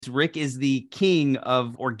Rick is the king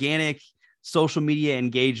of organic social media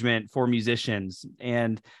engagement for musicians.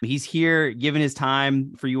 And he's here giving his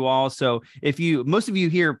time for you all. So most of you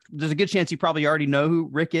here, there's a good chance you probably already know who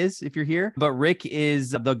Rick is if you're here. But Rick is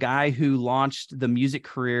the guy who launched the music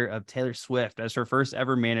career of Taylor Swift as her first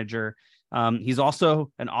ever manager. He's also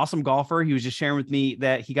an awesome golfer. He was just sharing with me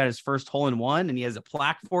that he got his first hole in one and he has a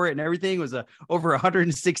plaque for it and everything. It was over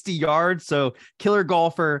 160 yards. So killer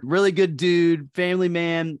golfer, really good dude, family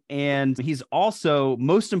man. And he's also,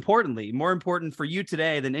 more important for you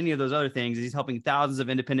today than any of those other things, is he's helping thousands of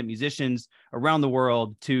independent musicians around the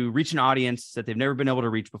world to reach an audience that they've never been able to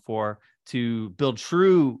reach before, to build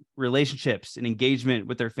true relationships and engagement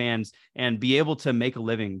with their fans and be able to make a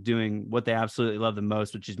living doing what they absolutely love the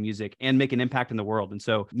most, which is music, and make an impact in the world. And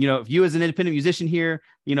so, if you as an independent musician here,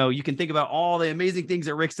 you can think about all the amazing things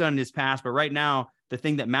that Rick's done in his past, but right now, the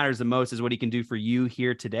thing that matters the most is what he can do for you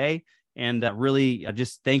here today. And really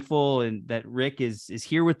just thankful and that Rick is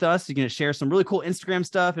here with us. He's going to share some really cool Instagram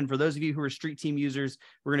stuff. And for those of you who are Street Team users,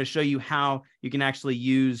 we're going to show you how you can actually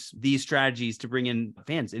use these strategies to bring in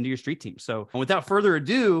fans into your Street Team. So without further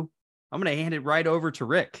ado, I'm going to hand it right over to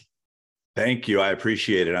Rick. Thank you. I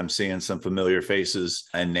appreciate it. I'm seeing some familiar faces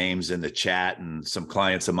and names in the chat and some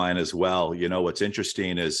clients of mine as well. What's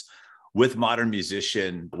interesting is with Modern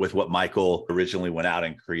Musician, with what Michael originally went out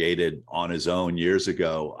and created on his own years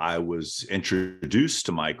ago, I was introduced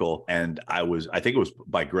to Michael, and I think it was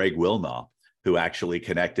by Greg Wilnaugh, who actually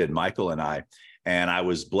connected Michael and I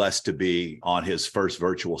was blessed to be on his first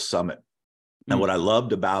virtual summit. And what I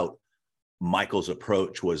loved about Michael's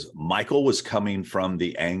approach was Michael was coming from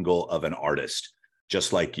the angle of an artist,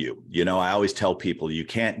 just like you. I always tell people you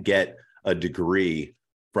can't get a degree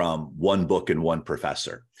from one book and one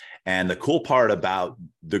professor. And the cool part about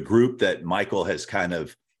the group that Michael has kind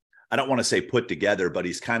of, I don't want to say put together, but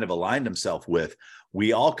he's kind of aligned himself with,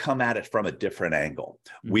 we all come at it from a different angle.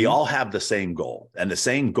 Mm-hmm. We all have the same goal. And the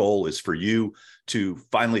same goal is for you to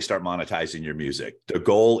finally start monetizing your music. The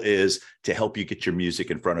goal is to help you get your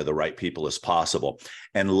music in front of the right people as possible.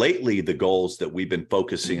 And lately, the goals that we've been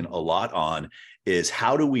focusing a lot on is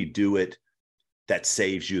how do we do it that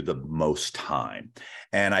saves you the most time.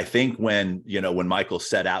 And I think when Michael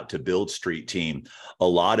set out to build Street Team, a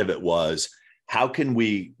lot of it was, how can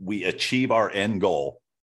we achieve our end goal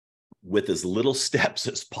with as little steps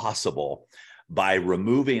as possible by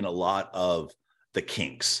removing a lot of the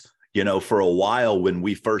kinks. For a while when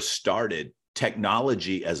we first started,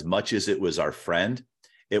 technology, as much as it was our friend,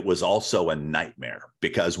 it was also a nightmare,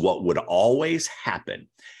 because what would always happen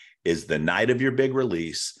is the night of your big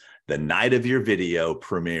release, the night of your video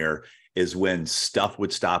premiere, is when stuff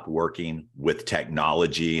would stop working with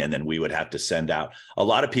technology. And then we would have to send out, a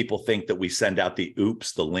lot of people think that we send out the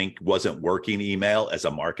link wasn't working email as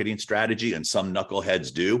a marketing strategy, and some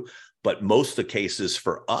knuckleheads do. But most of the cases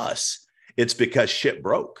for us, it's because shit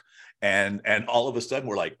broke. And all of a sudden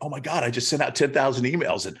we're like, oh my God, I just sent out 10,000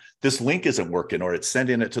 emails and this link isn't working, or it's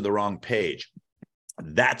sending it to the wrong page.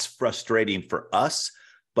 That's frustrating for us,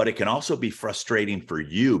 but it can also be frustrating for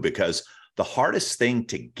you, because the hardest thing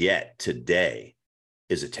to get today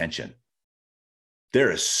is attention. There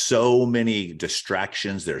are so many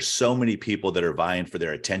distractions. There's so many people that are vying for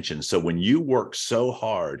their attention. So when you work so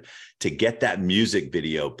hard to get that music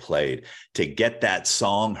video played, to get that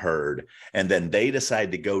song heard, and then they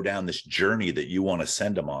decide to go down this journey that you want to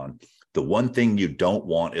send them on, the one thing you don't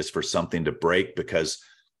want is for something to break, because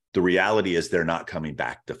the reality is they're not coming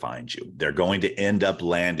back to find you. They're going to end up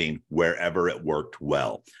landing wherever it worked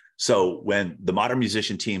well. So when the Modern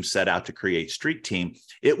Musician team set out to create Street Team,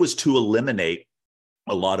 it was to eliminate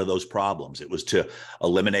a lot of those problems. It was to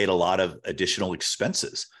eliminate a lot of additional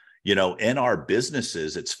expenses. In our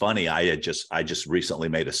businesses, it's funny, I just recently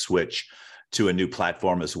made a switch to a new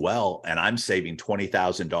platform as well, and I'm saving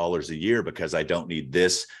 $20,000 a year because I don't need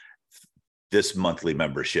this monthly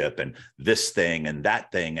membership and this thing and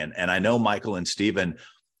that thing. And I know Michael and Steven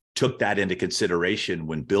took that into consideration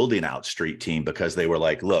when building out Street Team, because they were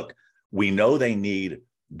like, look, we know they need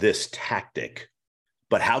this tactic,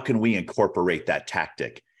 but how can we incorporate that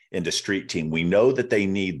tactic into Street Team? We know that they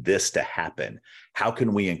need this to happen. How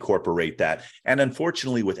can we incorporate that? And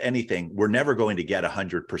unfortunately, with anything, we're never going to get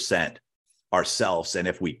 100% ourselves. And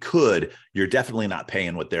if we could, you're definitely not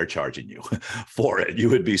paying what they're charging you for it. You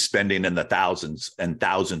would be spending in the thousands and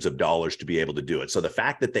thousands of dollars to be able to do it. So the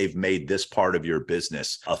fact that they've made this part of your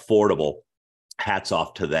business affordable, hats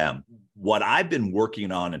off to them. What I've been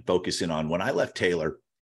working on and focusing on, when I left Taylor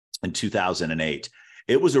in 2008,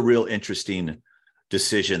 it was a real interesting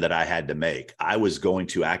decision that I had to make. I was going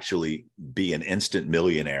to actually be an instant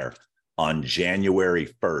millionaire on January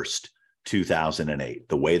 1st, 2008.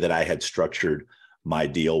 The way that I had structured my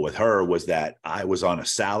deal with her was that I was on a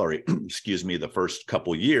salary, excuse me, the first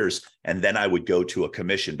couple years, and then I would go to a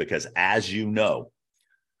commission because, as you know,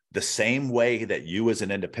 the same way that you as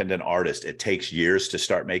an independent artist, it takes years to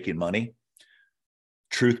start making money.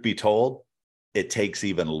 Truth be told, it takes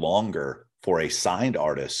even longer for a signed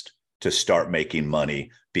artist to start making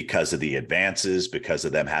money because of the advances, because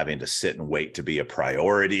of them having to sit and wait to be a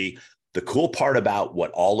priority. The cool part about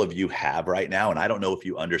what all of you have right now, and I don't know if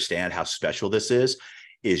you understand how special this is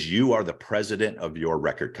you are the president of your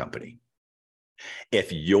record company.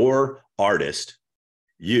 If your artist,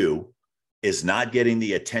 you, is not getting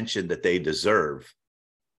the attention that they deserve,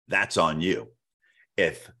 that's on you.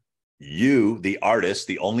 If you, the artist,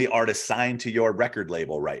 the only artist signed to your record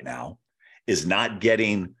label right now, is not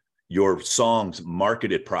getting your songs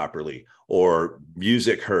marketed properly, or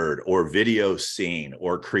music heard, or videos seen,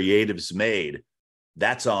 or creatives made,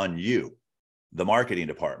 that's on you, the marketing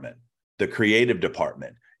department, the creative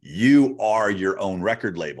department. You are your own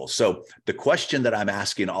record label. So the question that I'm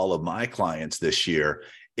asking all of my clients this year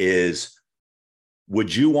is,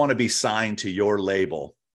 would you want to be signed to your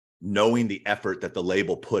label knowing the effort that the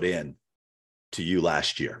label put in to you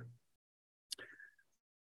last year?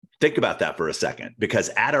 Think about that for a second, because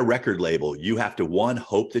at a record label, you have to, one,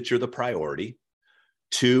 hope that you're the priority.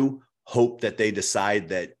 Two, hope that they decide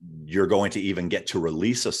that you're going to even get to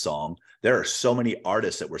release a song. There are so many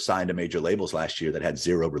artists that were signed to major labels last year that had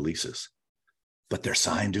 0 releases, but they're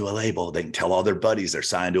signed to a label. They can tell all their buddies they're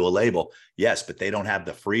signed to a label. Yes, but they don't have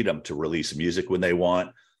the freedom to release music when they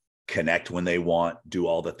want, connect when they want, do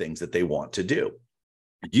all the things that they want to do.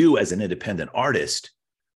 You, as an independent artist,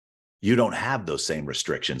 you don't have those same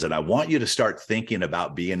restrictions. And I want you to start thinking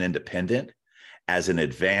about being independent as an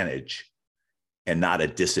advantage and not a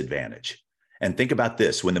disadvantage. And think about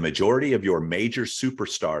this: when the majority of your major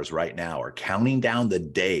superstars right now are counting down the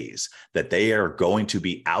days that they are going to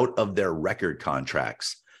be out of their record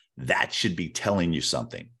contracts, that should be telling you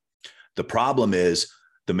something. The problem is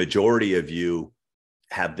the majority of you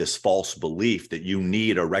have this false belief that you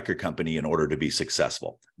need a record company in order to be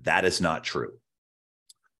successful. That is not true.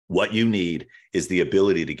 What you need is the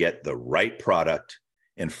ability to get the right product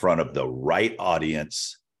in front of the right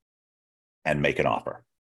audience and make an offer.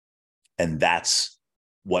 And that's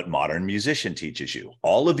what Modern Musician teaches you.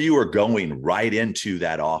 All of you are going right into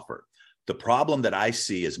that offer. The problem that I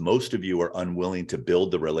see is most of you are unwilling to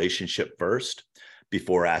build the relationship first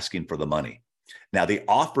before asking for the money. Now, the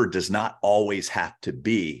offer does not always have to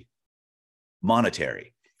be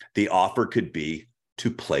monetary. The offer could be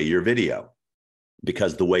to play your video.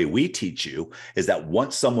 Because the way we teach you is that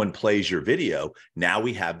once someone plays your video, now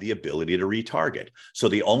we have the ability to retarget. So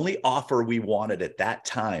the only offer we wanted at that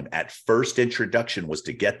time at first introduction was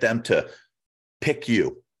to get them to pick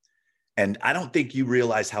you. And I don't think you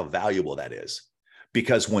realize how valuable that is,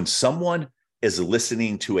 because when someone is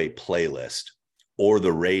listening to a playlist or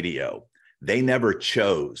the radio, they never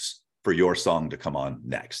chose for your song to come on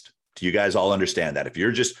next. Do you guys all understand that? If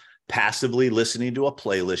you're just passively listening to a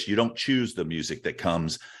playlist, you don't choose the music that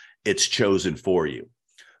comes, it's chosen for you.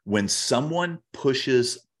 When someone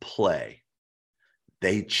pushes play,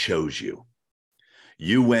 they chose you.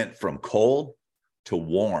 You went from cold to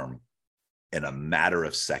warm in a matter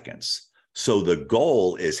of seconds. So the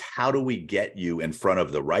goal is, how do we get you in front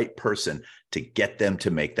of the right person to get them to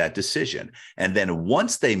make that decision? And then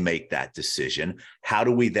once they make that decision, how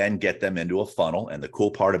do we then get them into a funnel? And the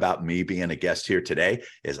cool part about me being a guest here today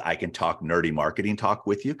is I can talk nerdy marketing talk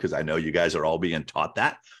with you, because I know you guys are all being taught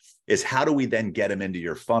that, is how do we then get them into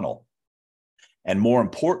your funnel? And more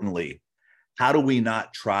importantly, how do we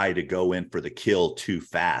not try to go in for the kill too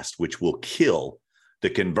fast, which will kill the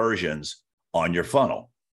conversions on your funnel?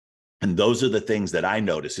 And those are the things that I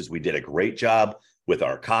notice. Is we did a great job with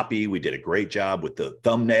our copy. We did a great job with the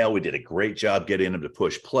thumbnail. We did a great job getting them to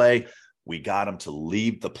push play. We got them to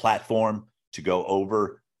leave the platform to go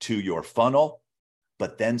over to your funnel,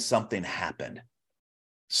 but then something happened.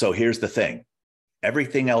 So here's the thing.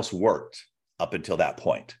 Everything else worked up until that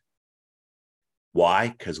point. Why?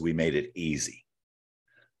 Because we made it easy.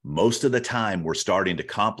 Most of the time, we're starting to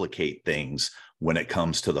complicate things when it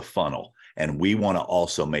comes to the funnel. And we want to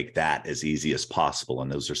also make that as easy as possible. And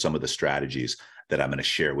those are some of the strategies that I'm going to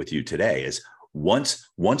share with you today. Is once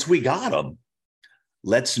we got them,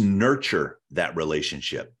 let's nurture that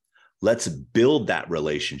relationship. Let's build that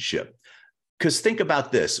relationship. Because think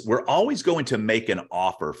about this. We're always going to make an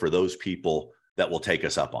offer for those people that will take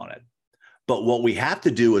us up on it. But what we have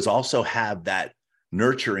to do is also have that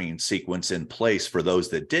nurturing sequence in place for those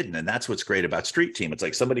that didn't. And that's what's great about Street Team. It's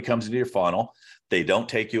like somebody comes into your funnel, they don't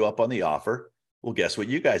take you up on the offer. Well, guess what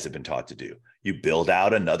you guys have been taught to do? You build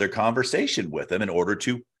out another conversation with them in order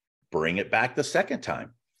to bring it back the second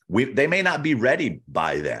time. They may not be ready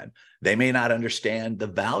by then. They may not understand the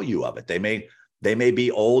value of it. They may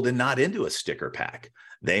be old and not into a sticker pack.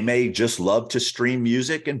 They may just love to stream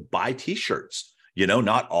music and buy t-shirts.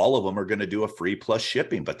 Not all of them are going to do a free plus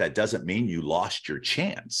shipping, but that doesn't mean you lost your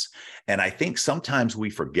chance. And I think sometimes we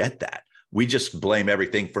forget that. We just blame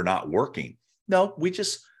everything for not working. No, we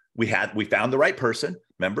found the right person.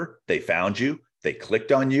 Remember, they found you, they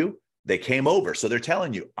clicked on you, they came over. So they're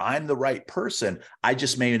telling you, I'm the right person. I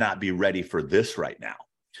just may not be ready for this right now.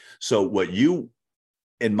 So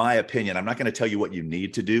in my opinion, I'm not going to tell you what you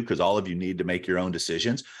need to do because all of you need to make your own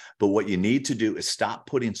decisions. But what you need to do is stop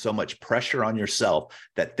putting so much pressure on yourself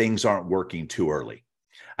that things aren't working too early.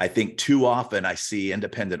 I think too often I see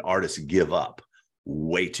independent artists give up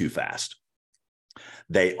way too fast.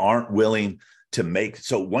 They aren't willing to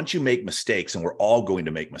so once you make mistakes, and we're all going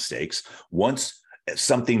to make mistakes, once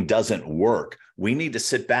something doesn't work, we need to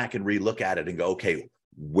sit back and relook at it and go, okay,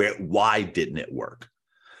 why didn't it work?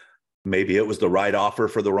 Maybe it was the right offer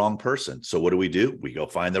for the wrong person. So what do? We go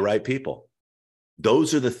find the right people.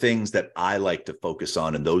 Those are the things that I like to focus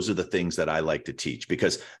on. And those are the things that I like to teach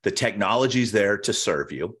because the technology's there to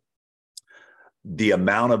serve you. The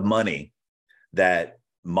amount of money that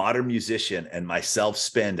Modern Musician and myself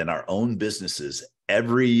spend in our own businesses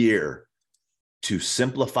every year to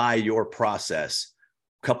simplify your process.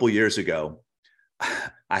 A couple of years ago,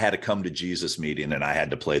 I had a come to Jesus meeting and I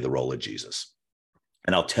had to play the role of Jesus.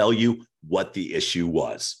 And I'll tell you what the issue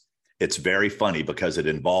was. It's very funny because it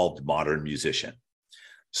involved Modern Musician.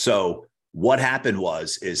 So what happened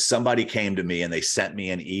is somebody came to me and they sent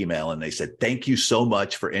me an email and they said, thank you so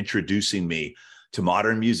much for introducing me to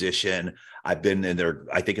Modern Musician. I've been in there.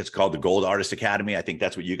 I think it's called the Gold Artist Academy. I think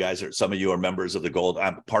that's what you guys are. Some of you are members of the Gold.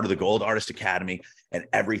 I'm part of the Gold Artist Academy and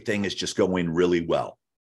everything is just going really well.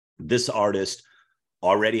 This artist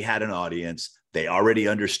already had an audience. They already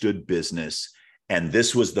understood business. And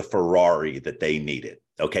this was the Ferrari that they needed.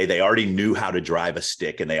 Okay. They already knew how to drive a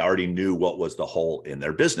stick and they already knew what was the hole in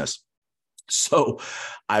their business. So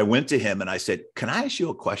I went to him and I said, can I ask you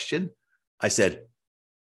a question? I said,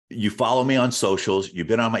 you follow me on socials. You've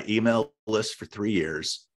been on my email list for 3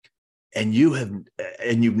 years and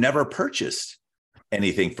you've never purchased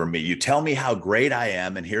anything from me. You tell me how great I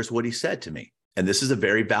am. And here's what he said to me. And this is a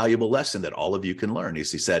very valuable lesson that all of you can learn. He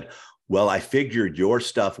said, well, I figured your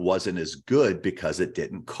stuff wasn't as good because it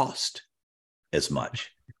didn't cost as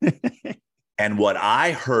much. And what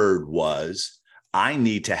I heard was, I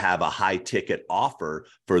need to have a high ticket offer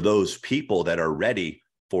for those people that are ready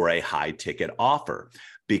for a high ticket offer.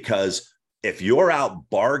 Because if you're out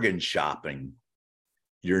bargain shopping,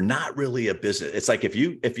 you're not really a business. It's like if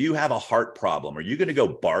you have a heart problem, are you going to go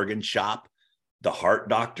bargain shop the heart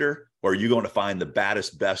doctor? Or are you going to find the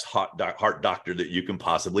baddest, best heart doctor that you can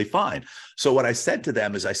possibly find? So what I said to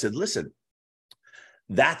them is I said, listen,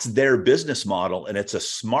 that's their business model. And it's a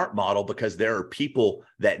smart model because there are people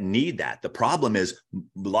that need that. The problem is a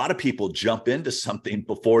lot of people jump into something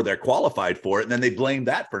before they're qualified for it. And then they blame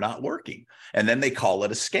that for not working. And then they call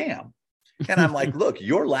it a scam. And I'm like, look,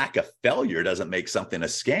 your lack of failure doesn't make something a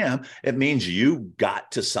scam. It means you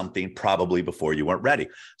got to something probably before you weren't ready.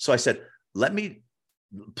 So I said,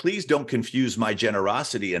 please don't confuse my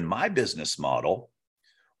generosity and my business model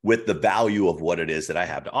with the value of what it is that I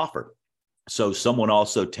have to offer. So someone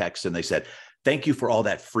also texted and they said, thank you for all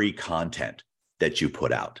that free content that you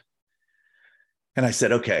put out. And I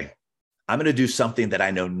said, okay, I'm going to do something that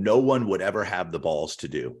I know no one would ever have the balls to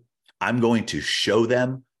do. I'm going to show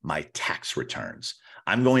them my tax returns.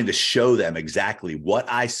 I'm going to show them exactly what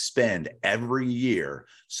I spend every year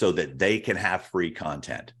so that they can have free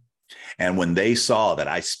content. And when they saw that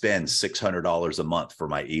I spend $600 a month for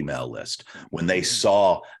my email list, when they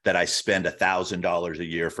saw that I spend $1,000 a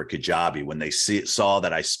year for Kajabi, when they saw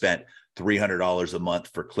that I spent $300 a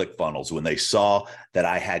month for ClickFunnels, when they saw that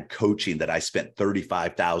I had coaching that I spent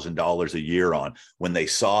 $35,000 a year on, when they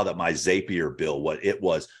saw that my Zapier bill, what it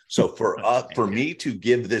was. So for me to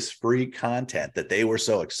give this free content that they were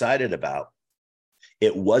so excited about,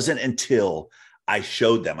 it wasn't until I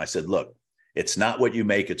showed them, I said, look, it's not what you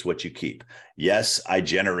make, it's what you keep. Yes, I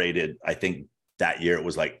generated, I think that year it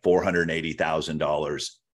was like $480,000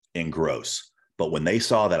 in gross. But when they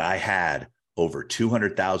saw that I had over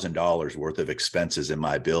 $200,000 worth of expenses in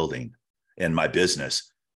my building, in my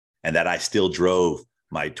business, and that I still drove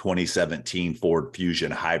my 2017 Ford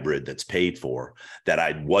Fusion hybrid that's paid for, that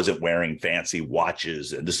I wasn't wearing fancy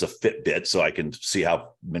watches, and this is a Fitbit, so I can see how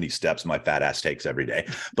many steps my fat ass takes every day.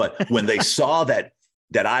 But when they saw that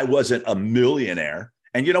I wasn't a millionaire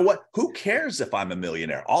And you know what? Who cares if I'm a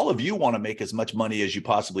millionaire? All of you want to make as much money as you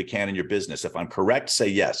possibly can in your business. If I'm correct, say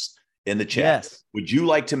yes in the chat. Yes. Would you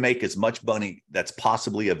like to make as much money that's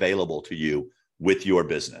possibly available to you with your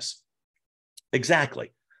business?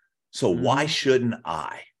 Exactly. So why shouldn't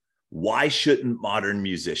I? Why shouldn't Modern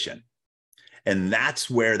Musician? And that's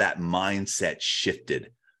where that mindset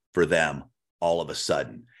shifted for them all of a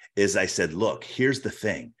sudden. Is I said, look, here's the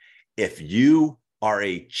thing. If you are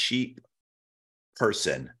a cheap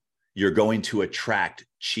person, you're going to attract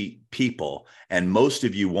cheap people. And most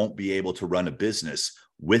of you won't be able to run a business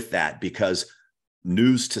with that, because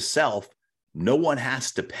news to self, no one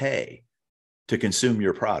has to pay to consume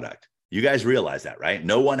your product. You guys realize that, right?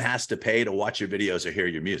 No one has to pay to watch your videos or hear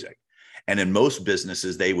your music. And in most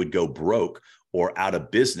businesses, they would go broke or out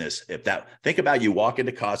of business. If that, think about, you walk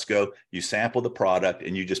into Costco, you sample the product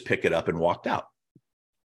and you just pick it up and walked out.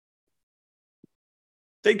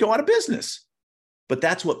 They'd go out of business. But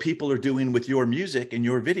that's what people are doing with your music and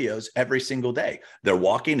your videos every single day. They're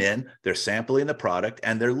walking in, they're sampling the product,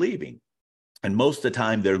 and they're leaving. And most of the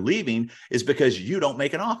time they're leaving is because you don't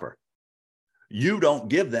make an offer. You don't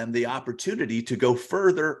give them the opportunity to go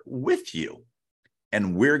further with you.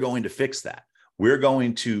 And we're going to fix that. We're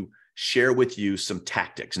going to share with you some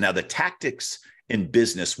tactics. Now, the tactics in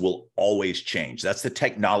business will always change. That's the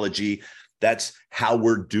technology. That's how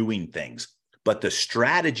we're doing things. But the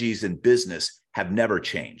strategies in business have never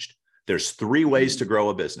changed. There's 3 ways to grow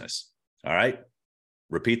a business. All right.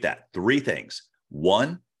 Repeat that. 3 things.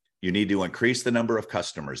 1, you need to increase the number of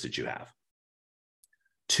customers that you have.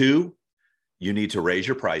 2, you need to raise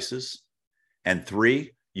your prices. And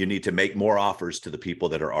 3, you need to make more offers to the people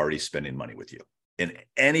that are already spending money with you. In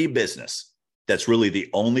any business, that's really the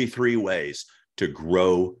only 3 ways to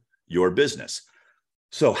grow your business.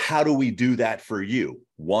 So how do we do that for you?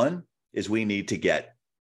 1 is we need to get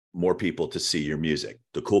more people to see your music.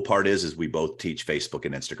 The cool part is we both teach Facebook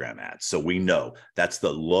and Instagram ads. So we know that's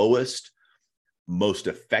the lowest, most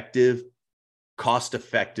effective,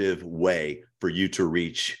 cost-effective way for you to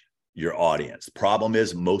reach your audience. Problem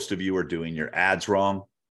is, most of you are doing your ads wrong.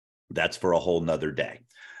 That's for a whole nother day.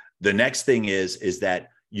 The next thing is that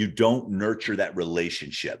you don't nurture that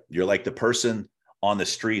relationship. You're like the person on the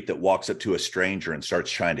street that walks up to a stranger and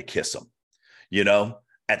starts trying to kiss them. You know,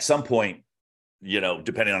 at some point, you know,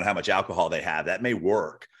 depending on how much alcohol they have, that may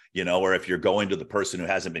work, you know, or if you're going to the person who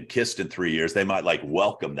hasn't been kissed in 3 years, they might like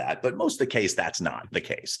welcome that. But most of the case, that's not the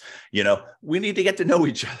case. You know, we need to get to know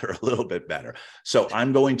each other a little bit better. So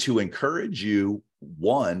I'm going to encourage you,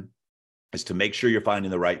 1, is to make sure you're finding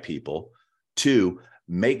the right people. 2,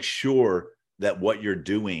 make sure that what you're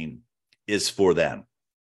doing is for them.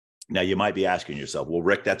 Now, you might be asking yourself, well,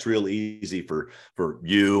 Rick, that's real easy for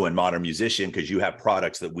you and Modern Musician because you have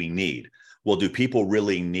products that we need. Well, do people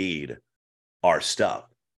really need our stuff?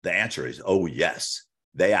 The answer is, oh, yes,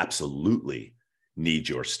 they absolutely need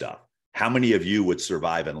your stuff. How many of you would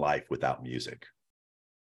survive in life without music?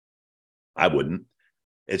 I wouldn't.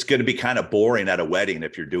 It's going to be kind of boring at a wedding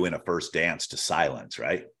if you're doing a first dance to silence,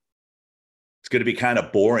 right? It's going to be kind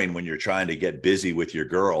of boring when you're trying to get busy with your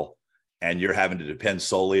girl and you're having to depend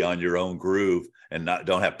solely on your own groove and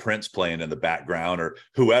don't have Prince playing in the background or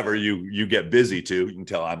whoever you get busy to. You can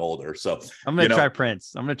tell I'm older. So I'm going to try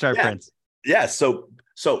Prince. I'm going to try Prince. Yeah. So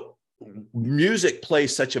music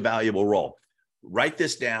plays such a valuable role. Write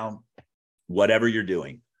this down, whatever you're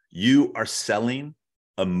doing. You are selling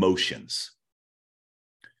emotions.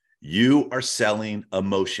 You are selling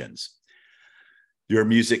emotions. Your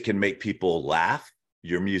music can make people laugh.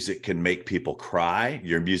 Your music can make people cry.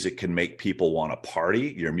 Your music can make people want to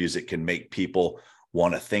party. Your music can make people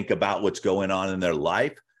want to think about what's going on in their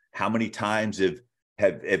life. How many times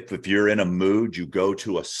if you're in a mood, you go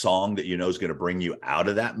to a song that you know is going to bring you out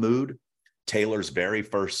of that mood? Taylor's very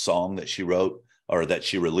first song that she wrote or that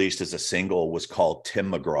she released as a single was called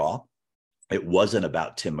Tim McGraw. It wasn't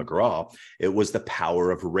about Tim McGraw. It was the power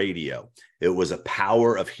of radio. It was a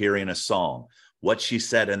power of hearing a song. What she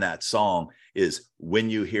said in that song is, when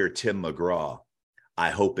you hear Tim McGraw, I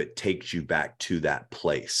hope it takes you back to that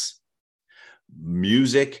place.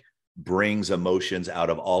 Music brings emotions out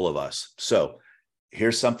of all of us. So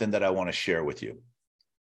here's something that I want to share with you.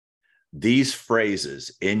 These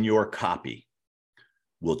phrases in your copy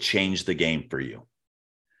will change the game for you.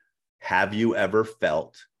 Have you ever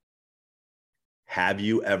felt? Have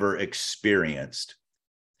you ever experienced?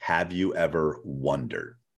 Have you ever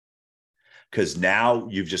wondered? Because now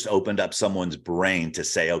you've just opened up someone's brain to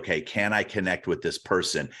say, okay, can I connect with this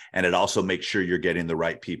person? And it also makes sure you're getting the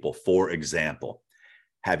right people. For example,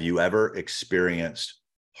 have you ever experienced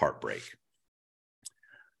heartbreak?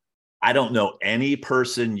 I don't know any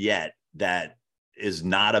person yet that is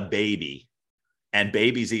not a baby. And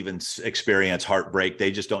babies even experience heartbreak.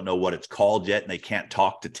 They just don't know what it's called yet, and they can't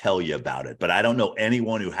talk to tell you about it. But I don't know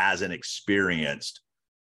anyone who hasn't experienced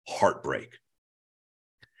heartbreak.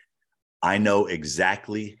 I know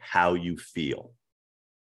exactly how you feel.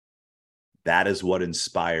 That is what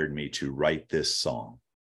inspired me to write this song.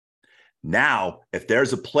 Now, if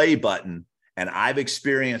there's a play button and I've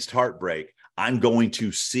experienced heartbreak, I'm going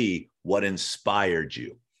to see what inspired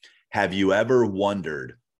you. Have you ever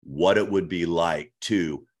wondered what it would be like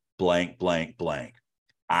to blank, blank, blank?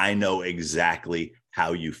 I know exactly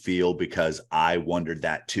how you feel because I wondered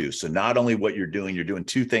that too. So not only what you're doing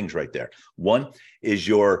two things right there. One is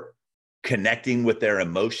you're connecting with their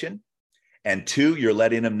emotion, and two, you're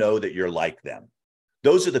letting them know that you're like them.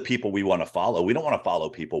 Those are the people we want to follow. We don't want to follow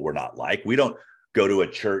people we're not like. We don't go to a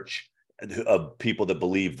church of people that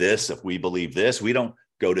believe this if we believe this. We don't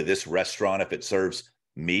go to this restaurant if it serves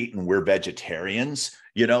meat and we're vegetarians,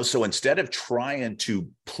 So instead of trying to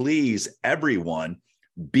please everyone,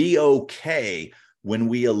 be okay when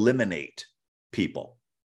we eliminate people.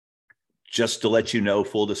 Just to let you know,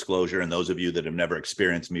 full disclosure, and those of you that have never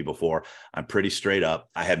experienced me before, I'm pretty straight up.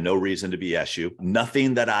 I have no reason to BS you.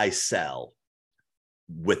 Nothing that I sell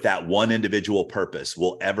with that one individual purpose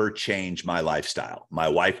will ever change my lifestyle. My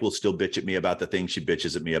wife will still bitch at me about the things she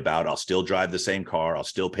bitches at me about. I'll still drive the same car. I'll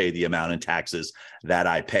still pay the amount in taxes that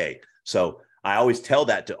I pay. So I always tell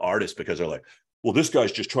that to artists because they're like, well, this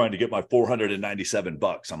guy's just trying to get my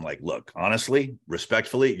 $497. I'm like, look, honestly,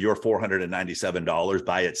 respectfully, your $497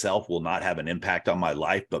 by itself will not have an impact on my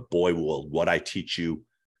life, but boy, will what I teach you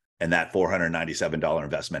and that $497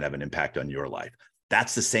 investment have an impact on your life.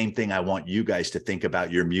 That's the same thing I want you guys to think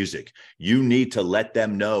about your music. You need to let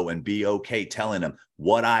them know and be okay telling them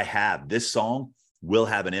what I have. This song will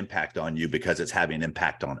have an impact on you because it's having an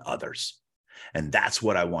impact on others. And that's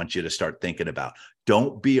what I want you to start thinking about.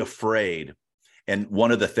 Don't be afraid. And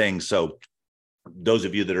one of the things, so those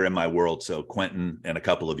of you that are in my world, so Quentin and a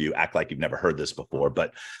couple of you act like you've never heard this before,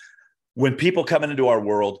 but when people come into our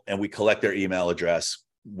world and we collect their email address,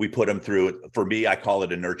 we put them through it. For me, I call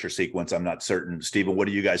it a nurture sequence. I'm not certain. Stephen, what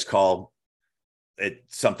do you guys call it?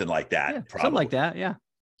 Something like that. Yeah, something like that. Yeah.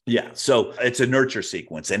 Yeah. So it's a nurture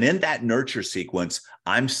sequence. And in that nurture sequence,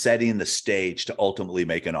 I'm setting the stage to ultimately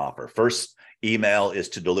make an offer. First email is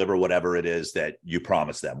to deliver whatever it is that you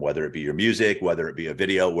promise them, whether it be your music, whether it be a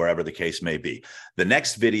video, wherever the case may be. The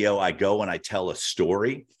next video, I go and I tell a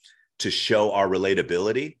story to show our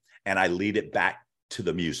relatability, and I lead it back to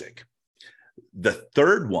the music. The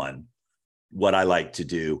third one, what I like to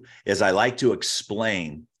do is I like to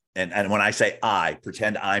explain, and when I say I,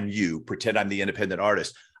 pretend I'm you, pretend I'm the independent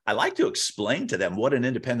artist, I like to explain to them what an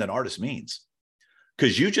independent artist means.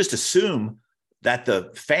 Because you just assume that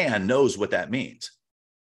the fan knows what that means.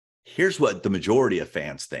 Here's what the majority of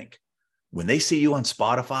fans think. When they see you on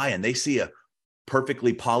Spotify and they see a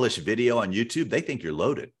perfectly polished video on YouTube, they think you're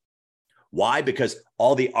loaded. Why? Because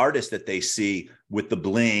all the artists that they see with the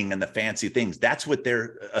bling and the fancy things, that's what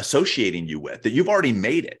they're associating you with, that you've already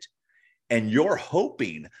made it. And you're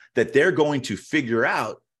hoping that they're going to figure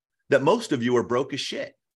out that most of you are broke as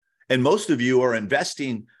shit. And most of you are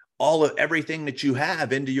investing all of everything that you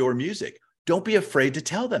have into your music. Don't be afraid to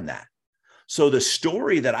tell them that. So the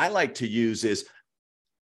story that I like to use is,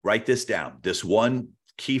 write this down. This one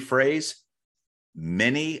key phrase,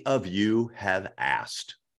 many of you have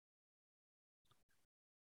asked.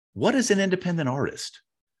 What is an independent artist?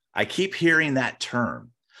 I keep hearing that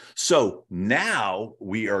term. So now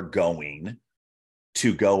we are going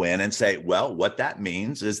to go in and say, well, what that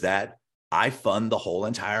means is that I fund the whole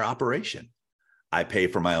entire operation. I pay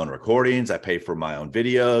for my own recordings. I pay for my own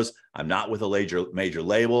videos. I'm not with a major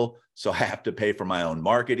label, so I have to pay for my own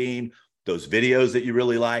marketing. Those videos that you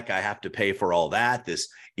really like, I have to pay for all that. This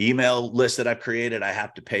email list that I've created, I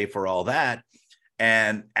have to pay for all that.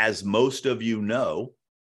 And as most of you know,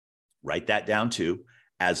 write that down too,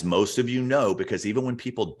 as most of you know, because even when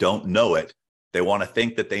people don't know it, they want to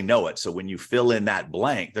think that they know it. So when you fill in that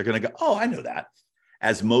blank, they're going to go, oh, I know that.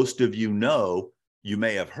 As most of you know, you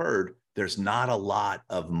may have heard, there's not a lot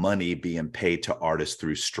of money being paid to artists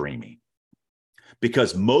through streaming,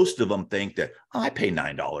 because most of them think that, oh, I pay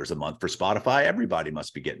 $9 a month for Spotify. Everybody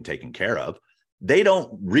must be getting taken care of. They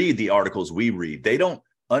don't read the articles we read. They don't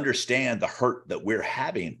understand the hurt that we're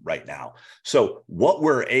having right now. So what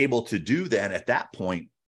we're able to do then at that point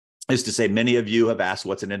is to say, many of you have asked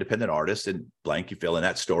what's an independent artist, and blank, you fill in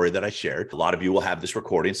that story that I shared. A lot of you will have this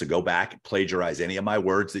recording, so go back and plagiarize any of my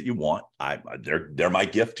words that you want. They're my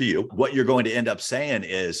gift to you. What you're going to end up saying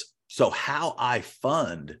is, so how I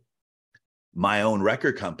fund my own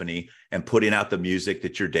record company and putting out the music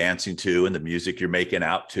that you're dancing to and the music you're making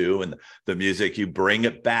out to and the music you bring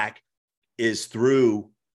it back is through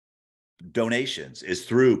donations, is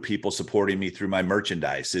through people supporting me through my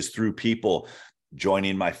merchandise, is through people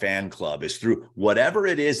joining my fan club, is through whatever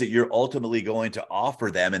it is that you're ultimately going to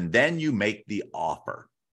offer them. And then you make the offer.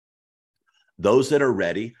 Those that are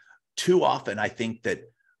ready, too often, I think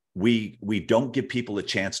that we don't give people a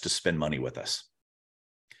chance to spend money with us.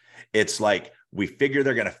 It's like we figure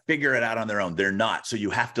they're going to figure it out on their own. They're not. So you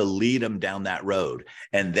have to lead them down that road.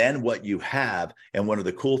 And then what you have, and one of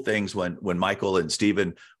the cool things when Michael and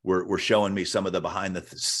Steven were showing me some of the behind the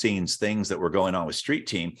scenes things that were going on with Street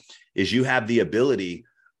Team, is you have the ability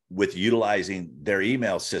with utilizing their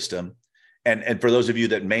email system. And for those of you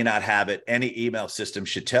that may not have it, any email system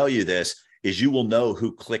should tell you this, is you will know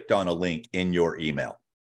who clicked on a link in your email.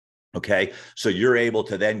 Okay. So you're able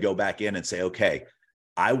to then go back in and say, okay,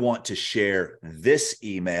 I want to share this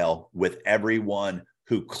email with everyone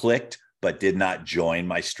who clicked but did not join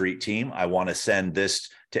my Street Team. I want to send this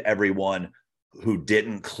to everyone who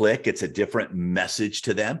didn't click. It's a different message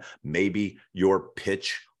to them. Maybe your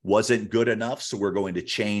pitch wasn't good enough, so we're going to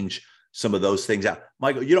change some of those things out.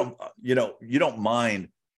 Michael, you don't mind,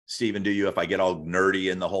 Steven, do you, if I get all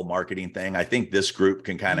nerdy in the whole marketing thing? I think this group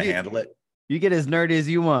can kind of handle it. You get as nerdy as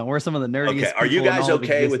you want. We're some of the nerdiest. Okay. Are you guys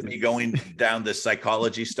okay with me going down this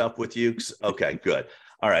psychology stuff with you? Okay, good.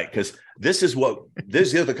 All right. Because these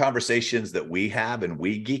are the conversations that we have and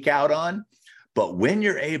we geek out on. But when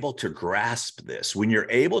you're able to grasp this, when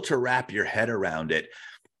you're able to wrap your head around it,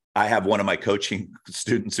 I have one of my coaching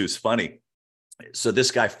students who's funny. So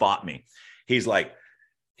this guy fought me.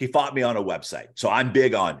 He fought me on a website. So I'm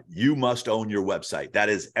big on, you must own your website. That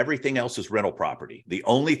is, everything else is rental property. The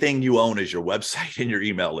only thing you own is your website and your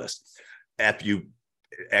email list. If you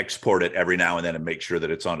export it every now and then and make sure that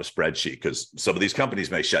it's on a spreadsheet, because some of these companies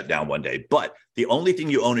may shut down one day, but the only thing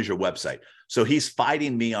you own is your website. So he's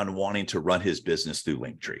fighting me on wanting to run his business through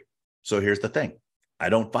Linktree. So here's the thing. I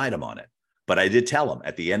don't fight him on it, but I did tell him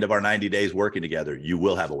at the end of our 90 days working together, you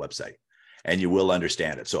will have a website and you will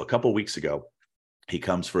understand it. So a couple of weeks ago, he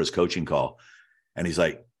comes for his coaching call and he's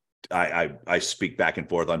like, I speak back and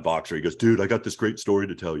forth on Voxer. He goes, dude, I got this great story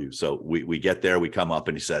to tell you. So we get there, we come up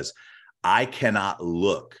and he says, I cannot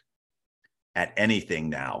look at anything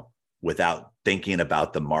now without thinking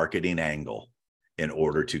about the marketing angle in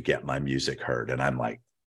order to get my music heard. And I'm like,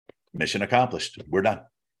 mission accomplished. We're done.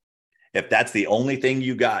 If that's the only thing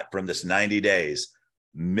you got from this 90 days,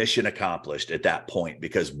 mission accomplished at that point,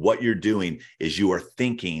 because what you're doing is you are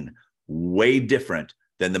thinking way different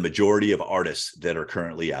than the majority of artists that are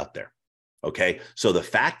currently out there. Okay. So the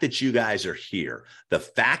fact that you guys are here, the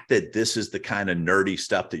fact that this is the kind of nerdy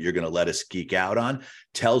stuff that you're going to let us geek out on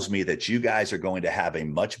tells me that you guys are going to have a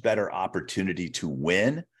much better opportunity to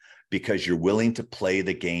win because you're willing to play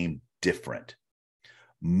the game different.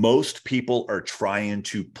 Most people are trying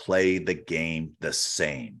to play the game the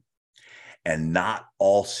same, and not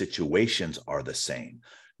all situations are the same.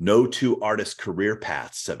 No two artists' career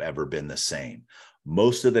paths have ever been the same.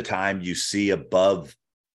 Most of the time you see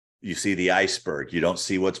the iceberg. You don't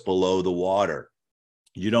see what's below the water.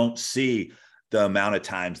 You don't see the amount of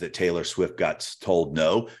times that Taylor Swift got told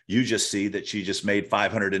no. You just see that she just made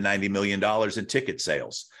 $590 million in ticket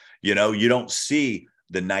sales. You don't see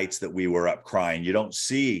the nights that we were up crying. You don't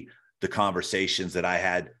see the conversations that I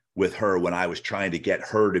had with her when I was trying to get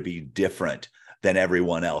her to be different than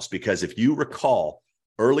everyone else. Because if you recall,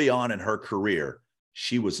 early on in her career,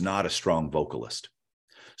 she was not a strong vocalist.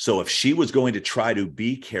 So if she was going to try to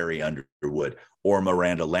be Carrie Underwood or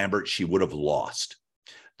Miranda Lambert, she would have lost.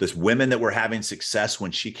 The women that were having success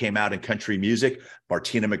when she came out in country music,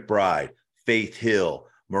 Martina McBride, Faith Hill,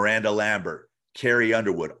 Miranda Lambert, Carrie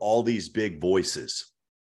Underwood, all these big voices.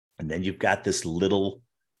 And then you've got this little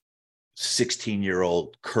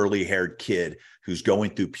 16-year-old curly-haired kid who's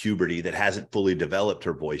going through puberty that hasn't fully developed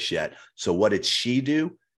her voice yet. So what did she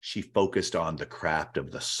do? She focused on the craft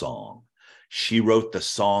of the song. She wrote the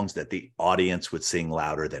songs that the audience would sing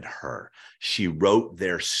louder than her. She wrote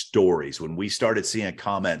their stories. When we started seeing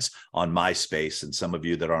comments on MySpace, and some of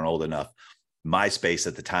you that aren't old enough, MySpace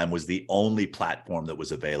at the time was the only platform that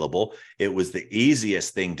was available. It was the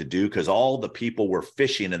easiest thing to do because all the people were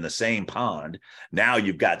fishing in the same pond. Now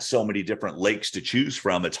you've got so many different lakes to choose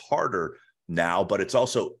from. It's harder now, but it's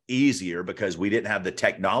also easier because we didn't have the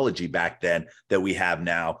technology back then that we have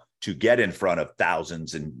now to get in front of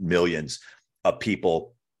thousands and millions of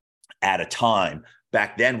people at a time.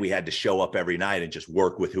 Back then, we had to show up every night and just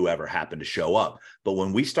work with whoever happened to show up. But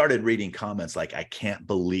when we started reading comments like, I can't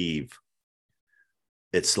believe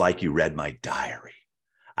it's like you read my diary.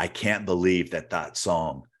 I can't believe that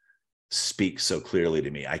song speaks so clearly to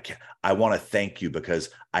me. I want to thank you because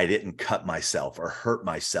I didn't cut myself or hurt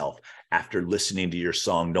myself after listening to your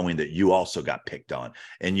song, knowing that you also got picked on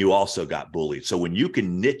and you also got bullied. So when you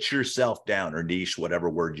can niche yourself down, or niche, whatever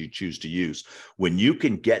word you choose to use, when you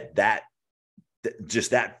can get that, just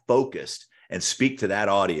that focused and speak to that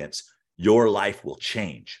audience, your life will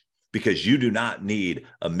change, because you do not need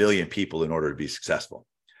 1 million people in order to be successful.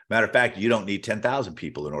 Matter of fact, you don't need 10,000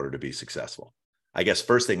 people in order to be successful. I guess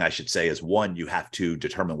first thing I should say is, one, you have to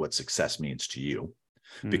determine what success means to you,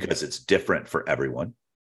 because it's different for everyone.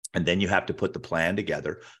 And then you have to put the plan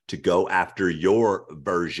together to go after your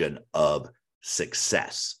version of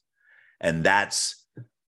success. And that's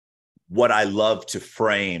what I love to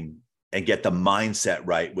frame and get the mindset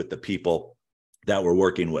right with the people that we're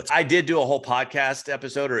working with. I did do a whole podcast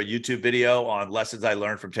episode or a YouTube video on lessons I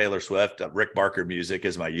learned from Taylor Swift. Rick Barker Music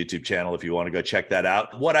is my YouTube channel if you want to go check that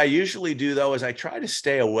out. What I usually do, though, is I try to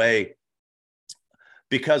stay away,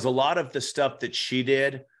 because a lot of the stuff that she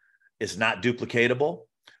did is not duplicatable.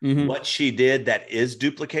 What she did that is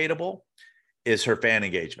duplicatable is her fan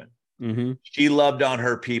engagement. She loved on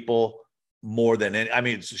her people more than any. I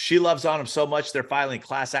mean, she loves on them so much, they're filing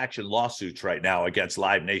class action lawsuits right now against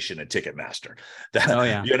Live Nation and Ticketmaster. Oh,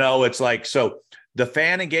 yeah. You know, it's like, so the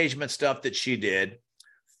fan engagement stuff that she did,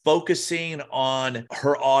 focusing on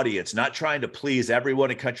her audience, not trying to please everyone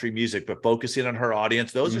in country music, but focusing on her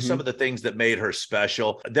audience. Those are some of the things that made her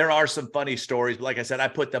special. There are some funny stories. Like I said, I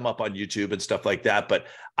put them up on YouTube and stuff like that. But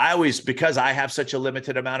I always, because I have such a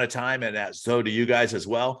limited amount of time, and so do you guys as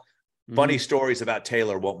well, funny stories about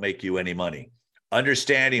Taylor won't make you any money.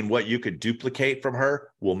 Understanding what you could duplicate from her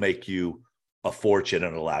will make you a fortune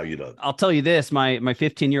and allow you to. I'll tell you this, my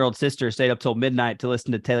 15-year-old sister stayed up till midnight to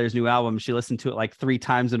listen to Taylor's new album. She listened to it like 3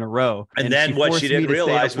 times in a row. And then what she didn't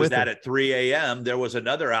realize was that at 3 a.m. there was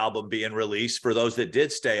another album being released for those that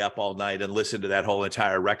did stay up all night and listen to that whole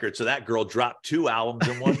entire record. So that girl dropped 2 albums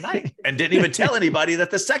in one night and didn't even tell anybody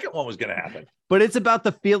that the second one was going to happen. But it's about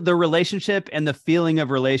the relationship and the feeling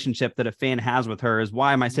of relationship that a fan has with her is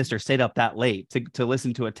why my sister stayed up that late to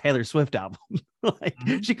listen to a Taylor Swift album. Like,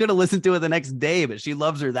 she could have listened to it the next day, but she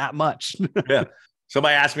loves her that much. Yeah.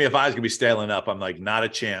 Somebody asked me if I was going to be staying up. I'm like, not a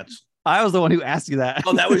chance. I was the one who asked you that.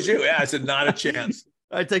 Oh, that was you. Yeah, I said, not a chance.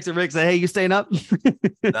 I texted Rick, said, hey, you staying up?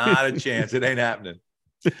 Not a chance. It ain't happening.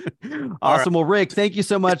 Awesome. Right. Well, Rick, thank you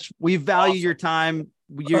so much. We value your time.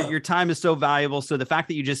 Your time is so valuable. So the fact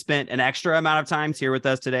that you just spent an extra amount of time here with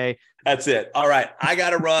us today. That's it. All right. I got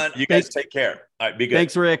to run. You guys take care. All right. Be good.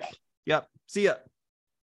 Thanks, Rick. Yep. See ya.